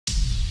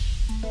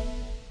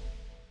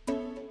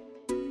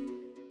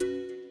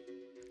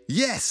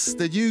Yes,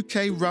 the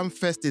UK Rum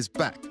Fest is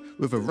back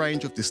with a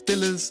range of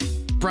distillers,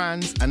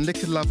 brands and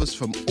liquor lovers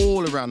from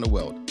all around the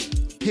world.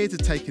 Here to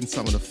take in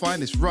some of the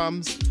finest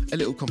rums, a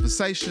little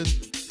conversation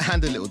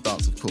and a little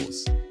dance, of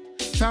course.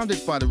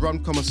 Founded by the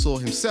rum connoisseur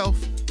himself,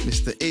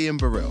 Mr. Ian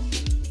Burrell.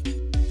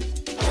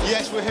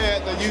 Yes, we're here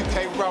at the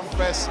UK Rum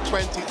Fest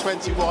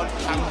 2021,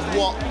 and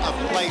what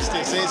a place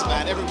this is,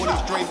 man.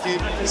 Everybody's drinking,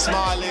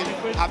 smiling,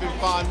 having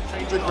fun,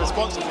 drinking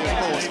responsibly, of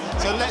course.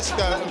 So let's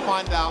go and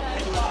find out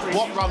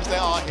what rums there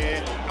are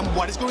here and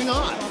what is going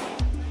on.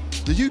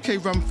 The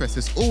UK Rum Fest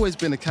has always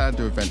been a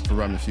calendar event for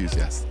rum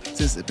enthusiasts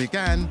since it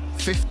began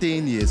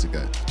 15 years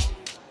ago.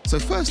 So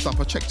first up,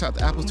 I checked out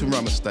the Appleton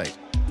Rum Estate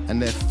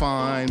and their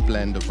fine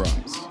blend of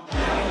rums.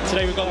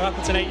 Today we've got our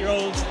Appleton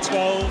 8-year-old,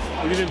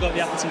 12, we've even got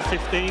the Appleton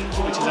 15,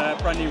 which is a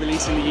brand new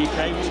release in the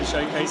UK, which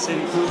we're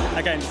showcasing.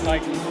 Again,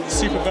 like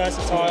super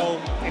versatile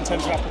in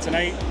terms of Appleton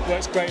 8,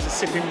 works great as a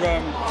sipping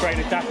rum, great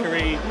in a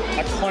daiquiri,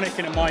 iconic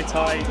in a Mai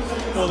Tai,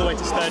 all the way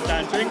to stirred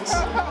down drinks.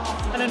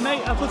 And then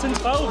mate, Appleton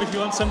 12 if you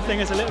want something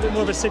that's a little bit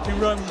more of a sipping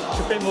rum,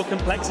 a bit more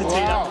complexity,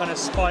 that kind of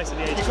spice at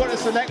the age. You've got the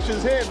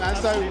selections here, man,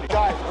 so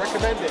guys,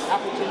 recommend it.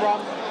 Appleton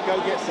rum, go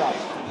get some.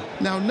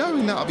 Now,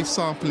 knowing that I'll be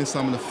sampling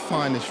some of the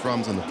finest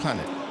rums on the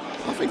planet,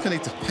 I think I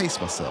need to pace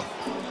myself.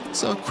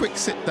 So a quick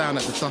sit down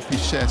at the Duppy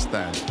share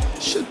stand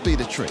should be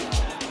the trick.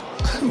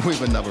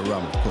 With another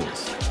rum, of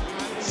course.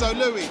 So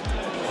Louis,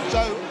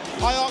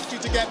 I asked you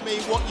to get me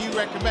what you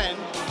recommend.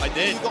 I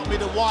did. You got me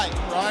the white,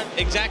 right?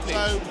 Exactly.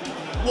 So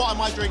what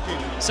am I drinking?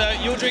 So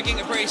you're drinking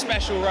a pretty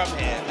special rum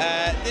here.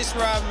 This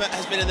rum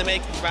has been in the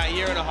making for about a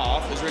year and a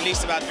half. It was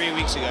released about 3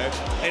 weeks ago.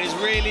 It is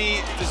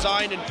really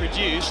designed and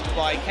produced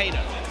by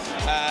Kano,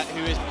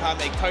 who has become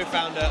a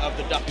co-founder of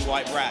the Duppy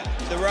White brand.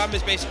 The rum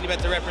is basically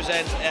meant to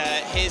represent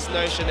his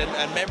notion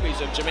and memories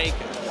of Jamaica.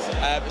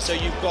 So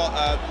you've got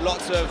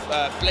lots of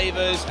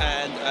flavours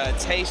and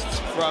tastes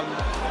from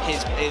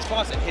his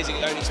past and his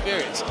own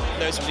experience.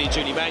 Notably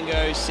Julie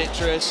mango,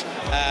 citrus,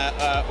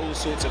 all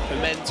sorts of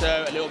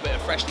pimento, a little bit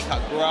of freshly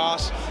cut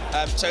grass.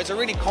 So it's a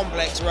really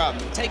complex rum,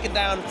 taken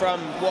down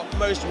from what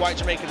most white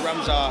Jamaican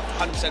rums are,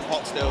 100%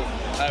 hot still,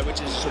 which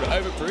is sort of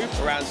overproof,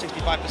 around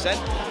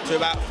 65%, to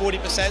about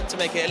 40% to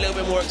make it a little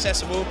bit more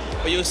accessible.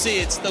 But you'll see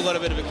it's still got a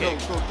bit of a kick.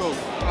 Cool.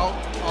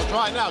 I'll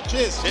try it now.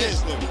 Cheers.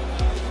 Cheers.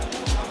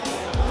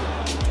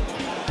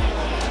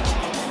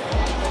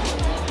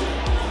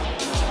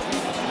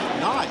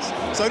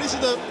 Nice. So this is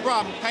the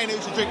rum Kano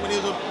used to drink when he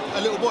was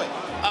a little boy?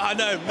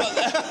 No,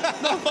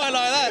 not quite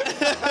like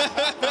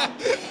that.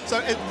 So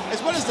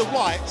as well as the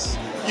whites,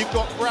 you've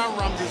got brown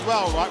rums as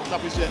well, right?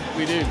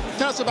 We do.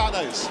 Tell us about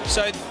those.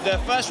 So the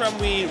first rum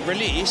we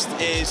released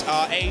is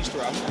our aged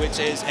rum, which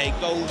is a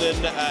golden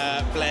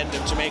blend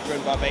of Jamaica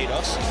and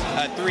Barbados.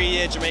 A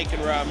 3-year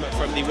Jamaican rum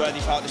from the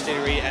Worthy Park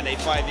Distillery and a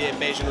 5-year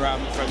Bajan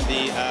rum from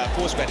the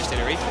Foursquare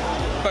Distillery.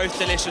 Both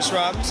delicious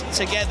rums.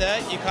 Together,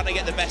 you kind of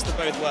get the best of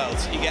both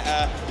worlds. You get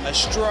a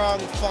strong,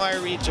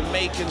 fiery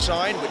Jamaican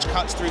shine, which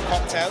cuts through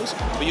cocktails,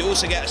 but you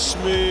also get a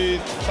smooth,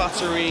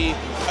 buttery,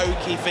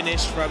 oaky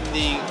finish from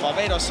the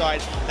Barbados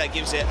side that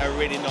gives it a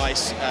really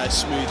nice,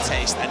 smooth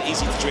taste and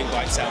easy to drink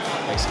by itself,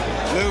 basically.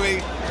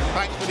 Louis,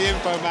 thanks for the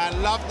info,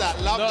 man. Love that.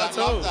 Love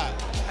that.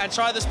 And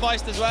try the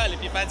spiced as well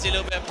if you fancy a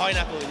little bit of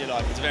pineapple in your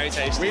life. It's very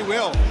tasty. We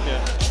will.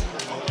 Yeah.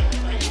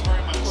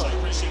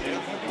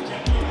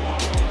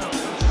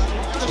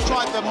 I just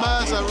tried the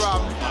Mirza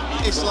rum.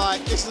 It's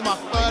like, this is my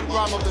 3rd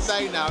rum of the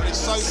day now, and it's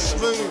so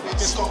smooth, it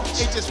just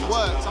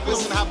works. I feel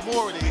I'm gonna have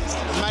more of these.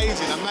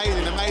 Amazing.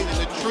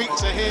 The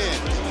treats are here.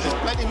 There's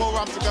plenty more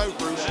rum to go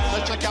through.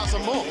 Let's check out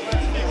some more.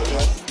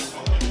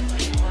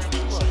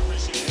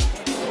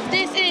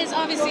 This is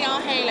obviously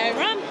our Halo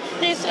rum.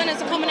 This one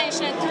is a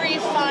combination of 3,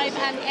 5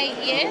 and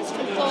 8 years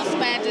from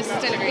Foursquare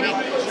Distillery.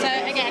 So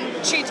again,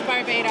 true to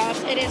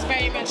Barbados, it is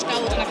very much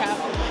gold in a cup.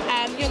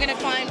 You're going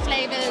to find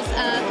flavours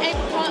of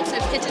apricot, so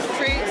pitted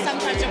fruit,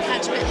 sometimes you'll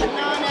catch a bit of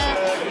banana,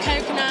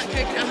 coconut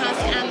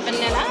husk and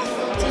vanilla.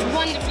 So it's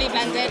wonderfully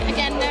blended.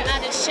 Again, no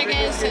added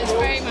sugars, so it's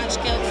very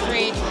much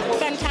guilt-free.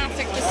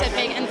 Fantastic for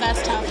sipping and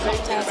versatile for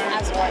cocktails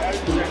as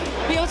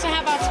well. We also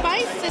have our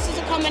spice. This is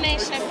a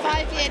combination of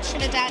 5-year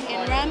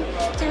Trinidadian rum,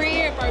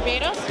 3-year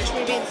Barbados, which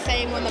will be the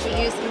same one that we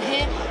use in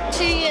here,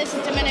 2 years in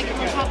Dominican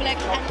Republic,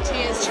 and 2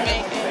 years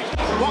Jamaica.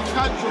 What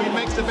country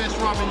makes the best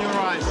rum in your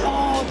eyes?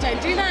 Oh,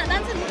 don't do that.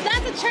 That's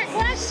a trick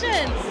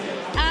question.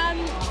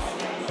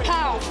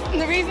 Pass.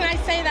 And the reason I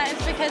say that is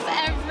because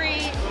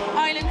every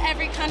island,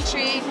 every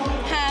country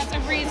has a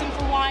reason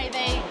for why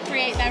they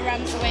create their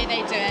rums the way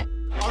they do it.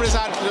 I just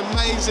had an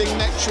amazing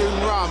nectarine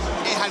rum.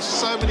 It has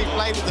so many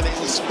flavours in it. It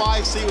was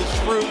spicy, it was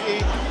fruity,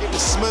 it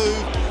was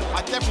smooth.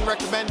 I definitely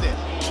recommend it.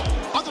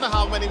 I don't know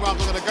how many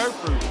rums I'm going to go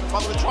through,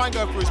 but I'm going to try and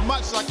go through as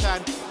much as I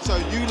can so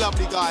you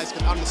lovely guys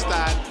can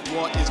understand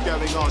what is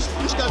going on.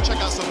 Let's go and check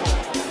out some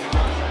more.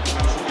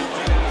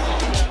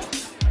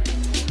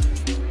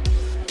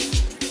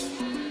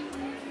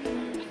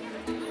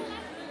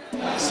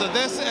 So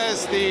this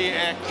is the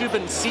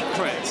Cuban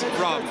Secret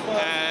rum.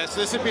 So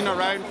this has been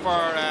around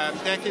for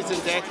decades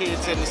and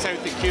decades in the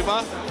south of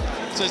Cuba.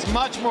 So it's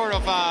much more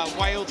of a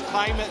wild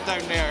climate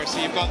down there. So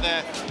you've got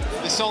the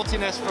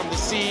saltiness from the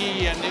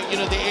sea, and you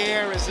know, the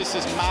air is just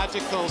this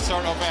magical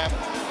sort of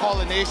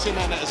pollination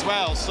in it as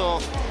well.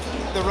 So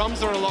the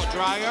rums are a lot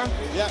drier,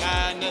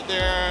 and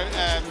they're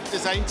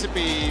designed to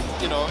be,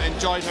 you know,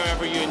 enjoyed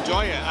however you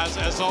enjoy it,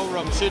 as all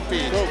rum should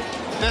be. Cool.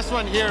 This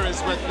one here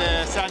is with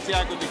the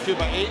Santiago de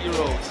Cuba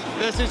 8-year-old.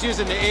 This is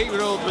using the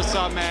 8-year-old with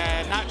some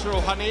natural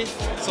honey,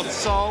 some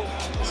salt,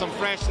 some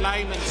fresh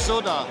lime and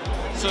soda.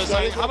 So it's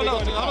like, have a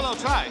little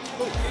try.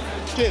 Cool.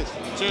 Cheers.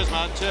 Cheers,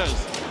 man.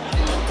 Cheers.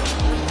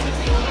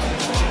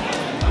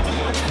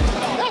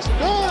 That's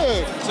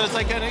good. So it's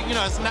like, you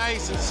know, it's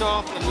nice and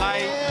soft and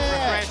light,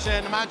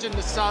 refreshing. Imagine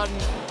the sun,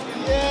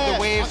 the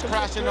waves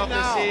crashing off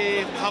the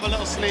sea. Have a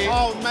little sleep.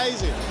 Oh,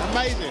 amazing,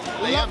 amazing.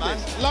 Yeah, Love it,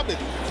 love it.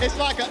 It's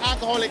like an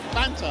alcoholic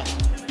Fanta.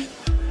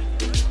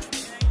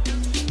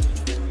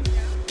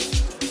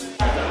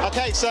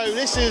 Okay, so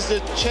this is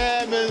the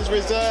Chairman's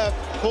Reserve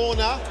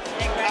corner.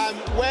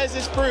 Where's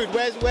this brewed?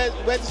 Where's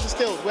this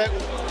distilled?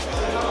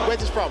 Where's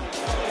this from?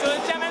 So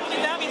the Chairman's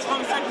Reserve is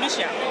from St.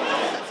 Lucia.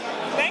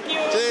 Thank you.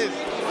 Cheers.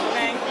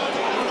 Thanks.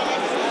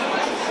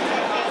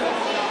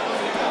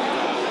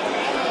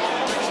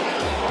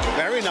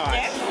 Very nice.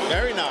 Yes?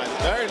 Very nice.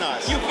 Very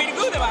nice. You feel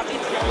good about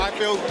it? I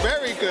feel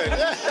very good.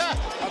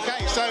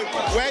 Okay, so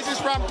where's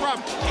this rum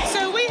from?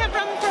 So we have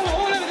rum from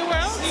all over the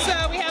world.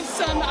 So we have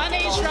some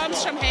unaged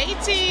rums from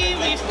Haiti.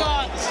 We've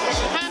got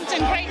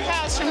Hampton Great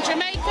House from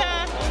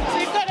Jamaica. So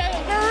we've got a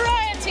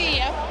variety,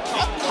 a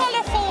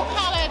colourful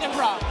palette of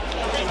rum.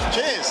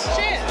 Cheers.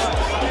 Cheers.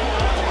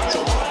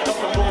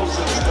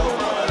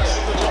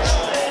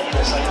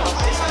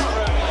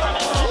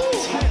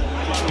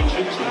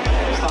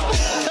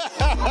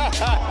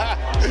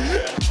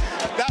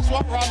 That's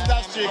what rum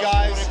does to you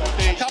guys.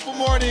 A couple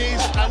more of these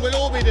and we'll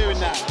all be doing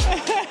that.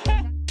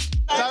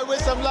 So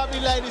with some lovely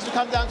ladies who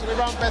come down to the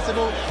Rum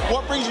Festival,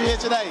 what brings you here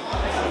today?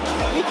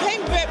 We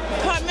came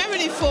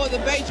primarily for the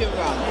Belgian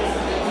rum,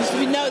 because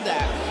we know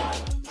that.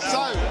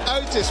 So,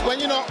 Otis, when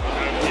you're not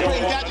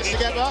putting gadgets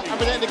together and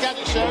presenting the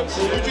gadget show,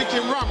 you're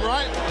drinking rum,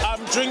 right?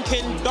 I'm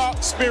drinking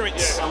dark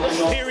spirits,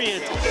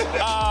 period.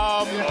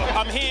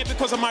 I'm here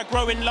because of my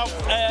growing love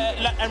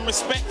and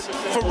respect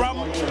for rum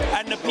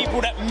and the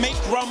people that make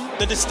rum,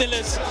 the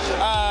distillers,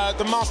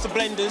 the master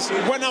blenders.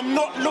 When I'm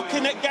not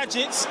looking at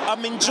gadgets,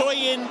 I'm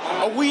enjoying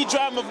a wee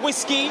dram of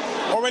whiskey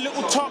or a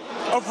little top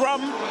of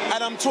rum,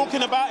 and I'm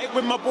talking about it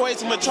with my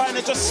boys, and we're trying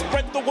to just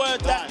spread the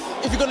word that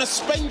if you're going to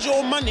spend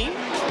your money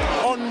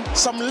on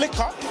some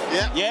liquor,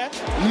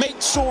 make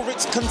sure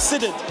it's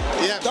considered.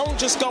 Don't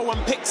just go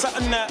and pick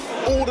something that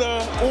all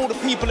the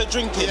people are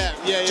drinking.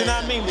 Do you know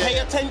what I mean? Pay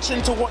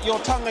attention to what your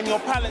tongue and your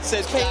palate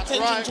says. Pay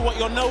attention to what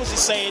your nose is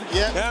saying.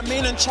 You know what I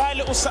mean? And try a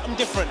little something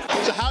different.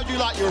 So how do you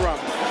like your rum?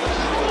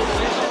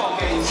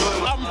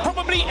 I'm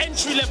probably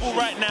entry level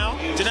right now.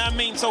 Do you know what I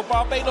mean? So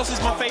Barbados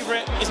is my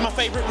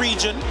favorite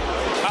region.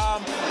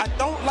 I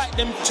don't like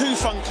them too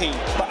funky,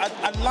 but I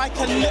like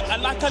a little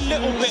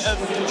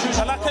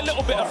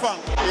bit of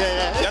funk.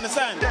 You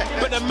understand?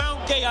 But the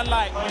Mount Gay I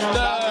like.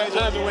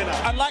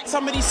 I like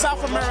some of these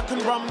South American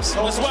rums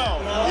as well.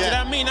 Do you know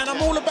what I mean? And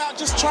I'm all about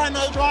just trying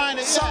to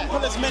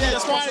sample as many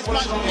as possible.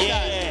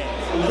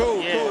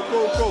 Cool.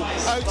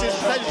 Otis,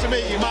 pleasure to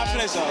meet you. My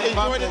pleasure.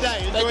 Enjoy the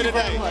day. Enjoy the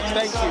day.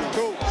 Thank you.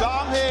 Cool. So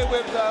I'm here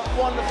with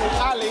wonderful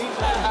Ali,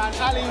 and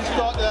Ali's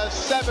got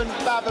 7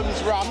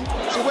 Fathoms rum.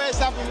 So where's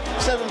 7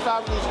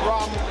 Fathoms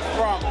rum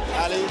from,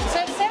 Ali?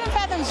 So 7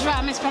 Fathoms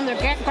rum is from the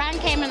Grand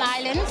Cayman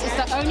Islands. It's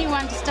the only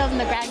one distilled in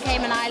the Grand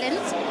Cayman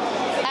Islands.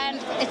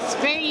 And it's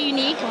very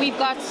unique. We've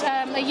got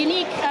a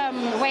unique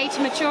way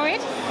to mature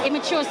it. It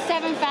matures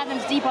 7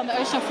 fathoms deep on the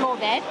ocean floor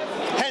bed.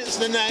 Hence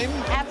the name.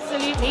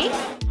 Absolutely.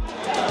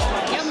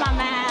 You're my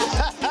man.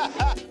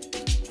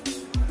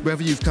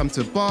 Whether you've come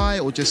to buy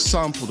or just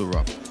sample the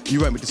rum,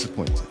 you won't be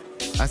disappointed,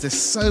 as there's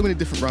so many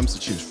different rums to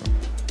choose from.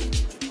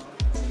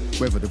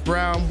 Whether the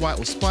brown, white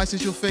or spice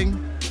is your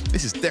thing,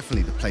 this is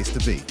definitely the place to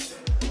be.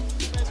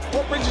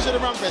 What brings you to the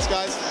Rum Fest,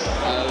 guys?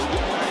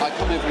 I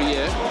come every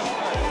year.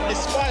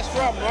 It's spiced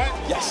rum, right?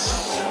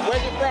 Yes.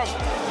 Where's it from?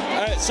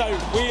 So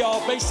we are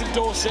based in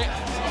Dorset,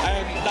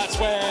 and that's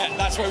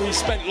where we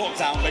spent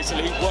lockdown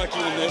basically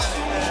working on this.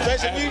 So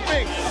it's a new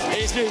thing?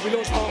 It's new. We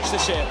launched March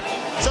this year.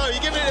 So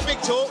you're giving it a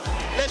big talk.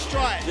 Let's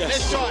try it. Yes.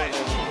 Let's try it.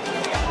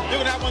 You're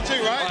gonna have one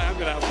too, right? I am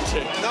gonna have one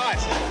too.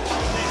 Nice.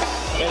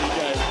 There you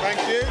go. Thank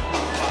you.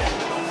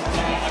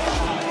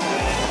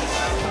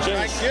 Cheers.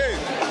 Thank you.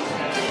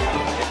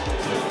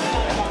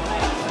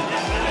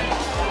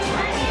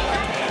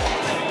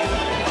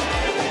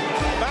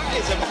 That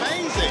is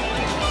amazing.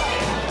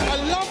 I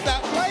love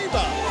that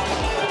flavour.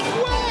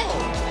 Wow.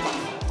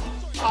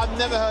 I've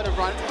never heard of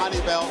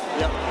Honeybell.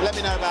 Let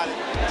me know about it.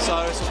 So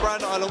it's a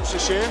brand that I launched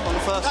this year on the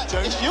 1st of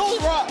June. It's yours,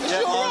 right? It's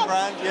your own rum.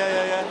 brand.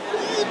 Yeah.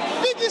 The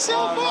biggest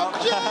yourself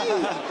up,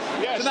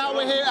 Jay. So now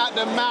we're here at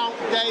the Mount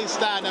Gay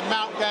stand, and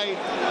Mount Gay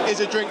is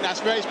a drink that's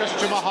very special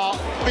to my heart.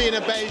 Being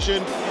a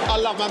Bayesian, I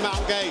love my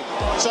Mount Gay.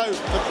 So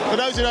for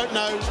those who don't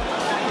know,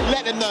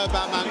 let them know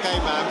about Mount Gay,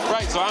 man.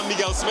 Right, so I'm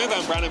Miguel Smith,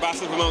 I'm brand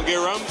ambassador for Mount Gay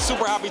Rum.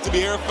 Super happy to be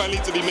here, friendly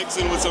to be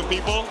mixing with some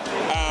people,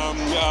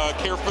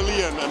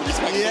 carefully and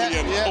respectfully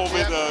and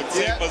COVID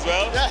safe as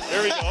well.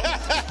 There we go.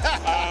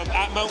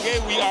 At Mount Gay,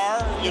 we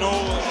are, you know,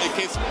 in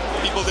case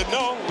people didn't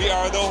know, we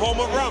are the home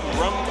of rum.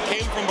 Rum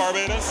came from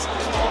Barbados,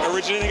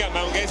 originating at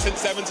Mount Gay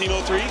since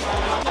 1703.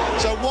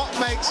 So what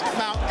makes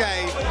Mount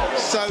Gay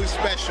so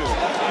special?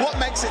 What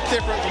makes it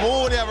different from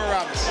all the other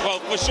rums? Well,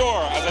 for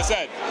sure, as I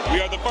said, we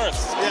are the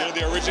first, you know,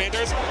 the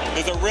originators.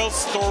 There's a real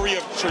story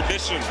of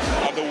tradition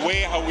of the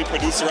way how we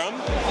produce rum.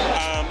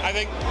 I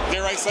think,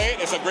 dare I say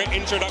it, it's a great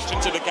introduction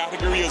to the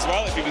category as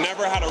well. If you've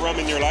never had a rum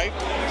in your life,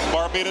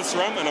 Barbados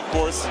rum and of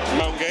course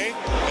Mount Gay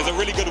is a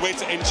really good way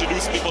to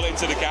introduce people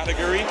into the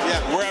category.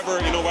 Wherever,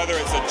 you know, whether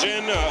it's a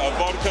gin, a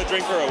vodka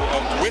drinker, a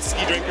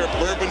whiskey drinker,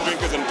 bourbon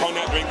drinkers and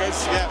cognac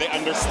drinkers, they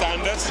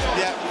understand us.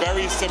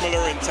 Very similar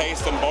in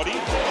taste and body.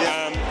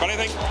 But I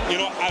think, you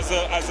know, as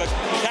a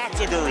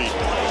category,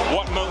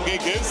 what Mount Gay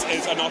gives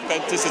is an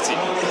authenticity.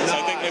 So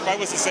I think if I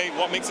was to say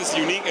what makes us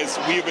unique is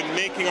we've been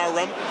making our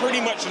rum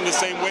pretty much in the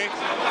same way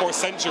for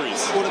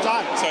centuries. All the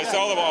time. So it's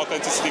all about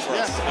authenticity for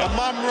us. A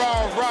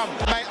mum-ra of rum.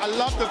 Mate, I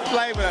love the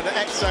flavour that the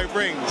XO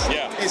brings.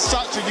 It's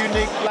such a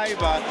unique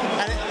flavour,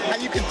 and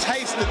you can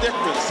taste the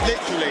difference,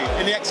 literally,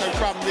 in the XO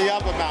from the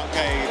other Mount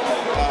Gay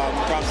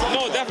rums.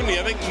 No, definitely.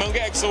 I think Mount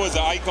Gay XO is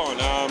an icon.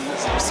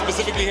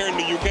 Specifically here in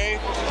the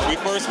UK, we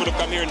first would have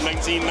come here in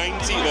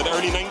 1990, the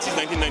early 90s,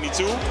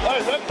 1992,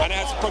 and it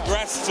has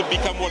progressed to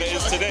become what it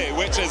is today,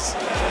 which is,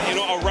 you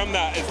know, a rum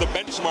that is the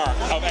benchmark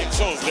of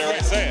XOs, dare I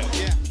say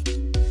it.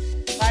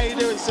 How you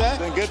doing, sir?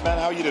 Doing good, man.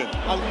 How are you doing?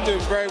 I'm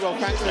doing very well.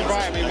 Thanks for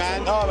inviting me,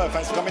 man. Oh, no,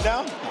 thanks for coming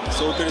down. It's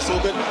all good, it's all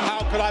good.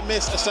 How could I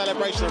miss a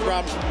celebration of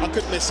rum? I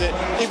couldn't miss it,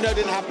 even though it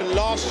didn't happen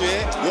last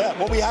year. Yeah,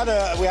 well, we had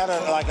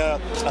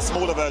a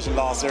smaller version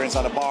last year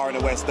inside a bar in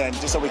the West End,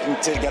 just so we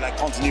can get that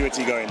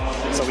continuity going.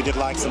 So we did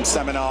like some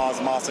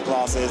seminars, master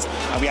classes,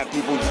 and we had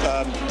people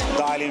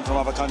dial in from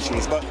other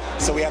countries. But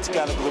so we had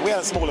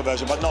a smaller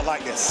version, but not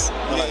like this.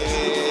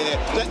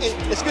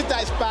 It's good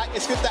that it's back.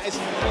 It's good that it's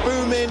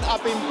booming.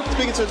 I've been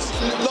speaking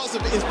to lots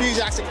of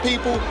enthusiastic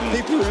people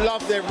who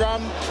love their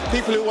rum,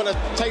 people who want to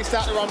taste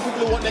out the rum,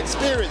 people who want the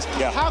experience.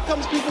 How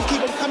comes people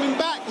keep on coming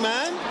back,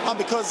 man?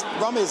 Because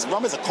rum is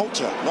a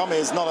culture. Rum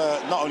is not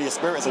only a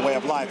spirit, it's a way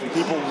of life, and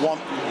people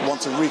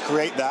want to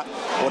recreate that,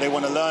 or they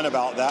want to learn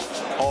about that,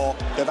 or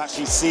they've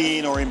actually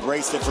seen or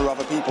embraced it through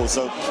other people.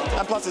 So,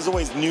 and plus there's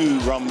always new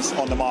rums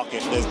on the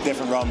market. There's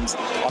different rums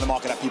on the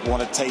market that people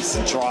want to taste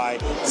and try,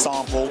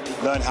 sample,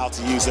 learn how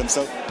to use them.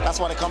 So that's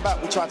why they come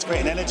back. We try to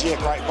create an energy, a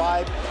great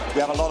vibe.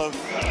 We have a lot of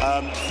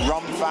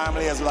rum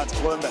family, as we like to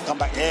call them, that come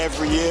back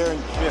every year,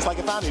 and it's like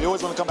a family. They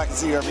always want to come back and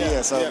see you every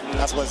year, so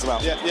that's what it's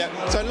about.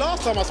 So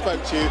last time I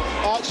spoke to you,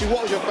 I asked you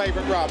what was your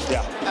favourite rum,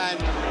 and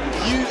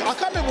I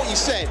can't remember what you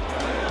said,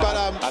 but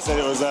I said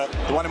it was the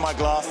one in my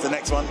glass, the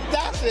next one.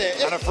 That's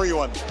it. And a free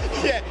one.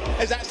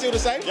 Is that still the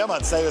same? Yeah,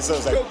 man, still the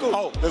same. Cool.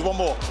 Oh, there's one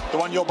more, the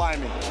one you're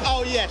buying me.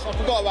 Oh yes, I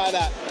forgot about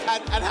that.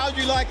 And how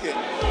do you like it?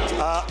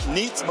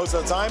 Neat most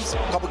of the times, a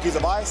couple cubes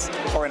of ice,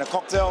 or in a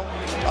cocktail.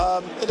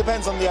 It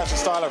depends on the actual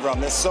style of rum.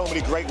 There's so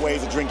many great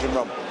ways of drinking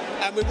rum.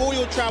 And with all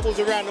your travels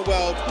around the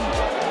world,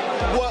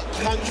 what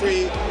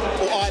country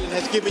or island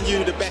has given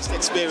you the best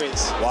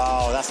experience?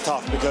 Wow, that's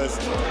tough because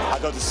I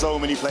go to so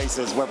many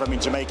places, whether I'm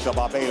in Jamaica,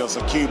 Barbados,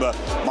 or Cuba,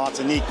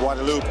 Martinique,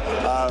 Guadeloupe,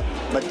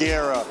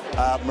 Madeira,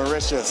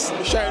 Mauritius.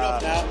 You're showing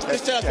off now.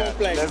 Just tell us one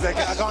place.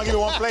 I can't give you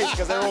one place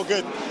because they're all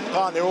good.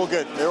 They're all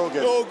good. They're all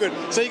good. They're all good.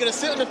 So you're going to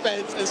sit on the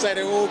fence and say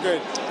they're all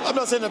good? I'm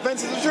not sitting on the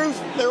fence, it's the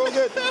truth. They're all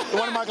good. The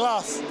one in my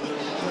glass.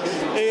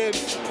 Ian,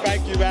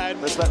 thank you, man.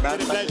 Respect, man.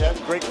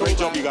 Great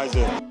job you guys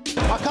do.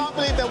 I can't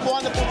believe the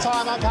wonderful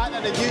time I've had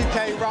at the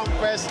UK Rum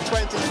Fest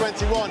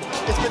 2021.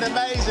 It's been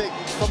amazing.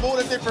 From all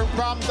the different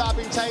rums I've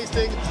been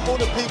tasting, all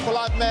the people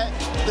I've met,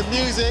 the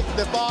music,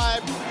 the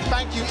vibe.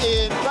 Thank you,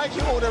 Ian. Thank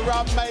you all the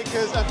rum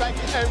makers, and thank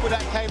you everyone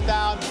that came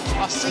down.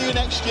 I'll see you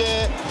next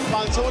year.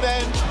 But until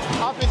then,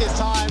 I think it's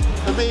time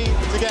for me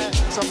to get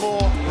some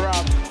more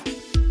rum.